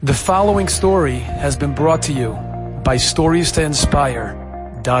The following story has been brought to you by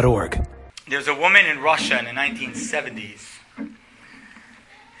StoriesToInspire.org. There's a woman in Russia in the 1970s.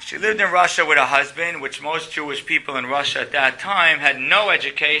 She lived in Russia with her husband, which most Jewish people in Russia at that time had no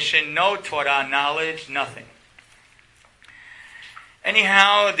education, no Torah knowledge, nothing.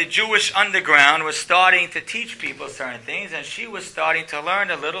 Anyhow, the Jewish underground was starting to teach people certain things, and she was starting to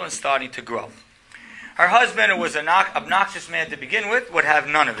learn a little and starting to grow. Her husband, who was an obnoxious man to begin with, would have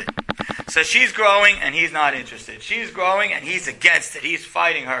none of it. So she's growing and he's not interested. She's growing and he's against it. He's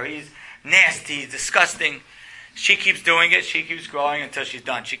fighting her. He's nasty. He's disgusting. She keeps doing it. She keeps growing until she's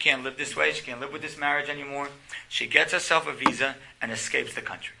done. She can't live this way. She can't live with this marriage anymore. She gets herself a visa and escapes the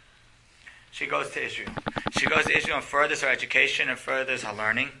country. She goes to Israel. She goes to Israel and furthers her education and furthers her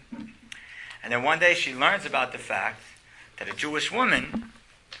learning. And then one day she learns about the fact that a Jewish woman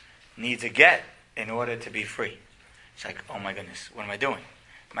needs a get in order to be free. She's like, oh my goodness, what am I doing?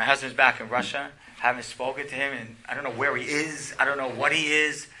 My husband's back in Russia, haven't spoken to him, and I don't know where he is, I don't know what he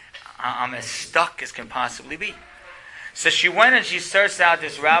is. I'm as stuck as can possibly be. So she went and she searched out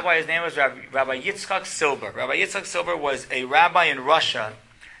this rabbi. His name was Rabbi Yitzchak Silber. Rabbi Yitzchak Silber was a rabbi in Russia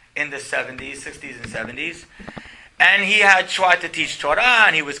in the 60s and 70s. And he had tried to teach Torah,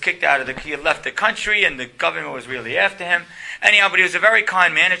 and he was kicked out of he had left the country, and the government was really after him. Anyhow, but he was a very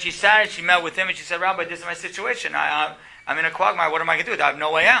kind man, and she sat and she met with him, and she said, Rabbi, this is my situation. I'm in a quagmire. What am I going to do? I have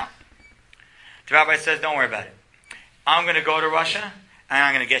no way out. The rabbi says, don't worry about it. I'm going to go to Russia, and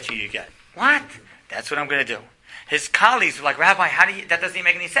I'm going to get you your get. What? That's what I'm going to do. His colleagues were like, Rabbi, that doesn't even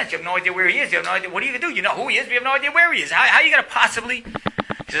make any sense. You have no idea where he is. You have no idea. What are you going to do? You know who he is, but you have no idea where he is. How are you going to possibly?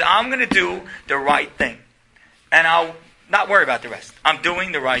 He says, I'm going to do the right thing. And I'll not worry about the rest. I'm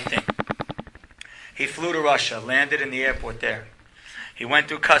doing the right thing. He flew to Russia, landed in the airport there. He went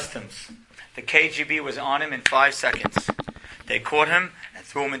through customs. The KGB was on him in 5 seconds. They caught him and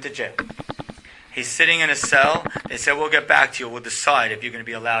threw him into jail. He's sitting in a cell. They said, we'll get back to you. We'll decide if you're going to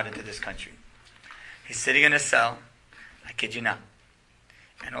be allowed into this country. He's sitting in a cell. I kid you not.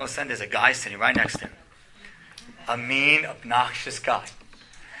 And all of a sudden there's a guy sitting right next to him. A mean, obnoxious guy.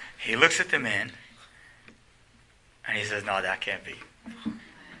 He looks at the man. And he says, no, that can't be.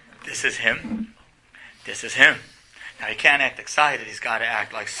 This is him. This is him. Now, he can't act excited. He's got to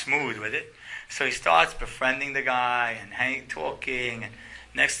act like smooth with it. So he starts befriending the guy and talking. And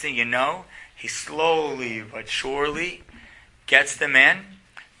next thing you know, he slowly but surely gets the man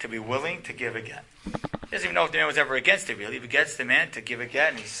to be willing to give a get. He doesn't even know if the man was ever against it, really. He gets the man to give a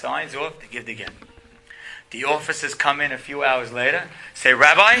get, and he signs off to give the get. The officers come in a few hours later, say,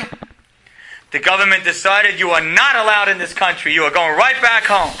 Rabbi, the government decided you are not allowed in this country. You are going right back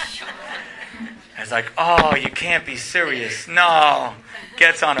home. It's like, oh, you can't be serious. No.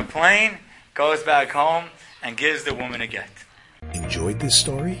 Gets on a plane, goes back home, and gives the woman a get. Enjoyed this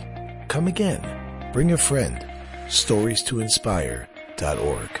story? Come again. Bring a friend.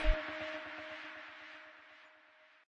 StoriesToInspire.org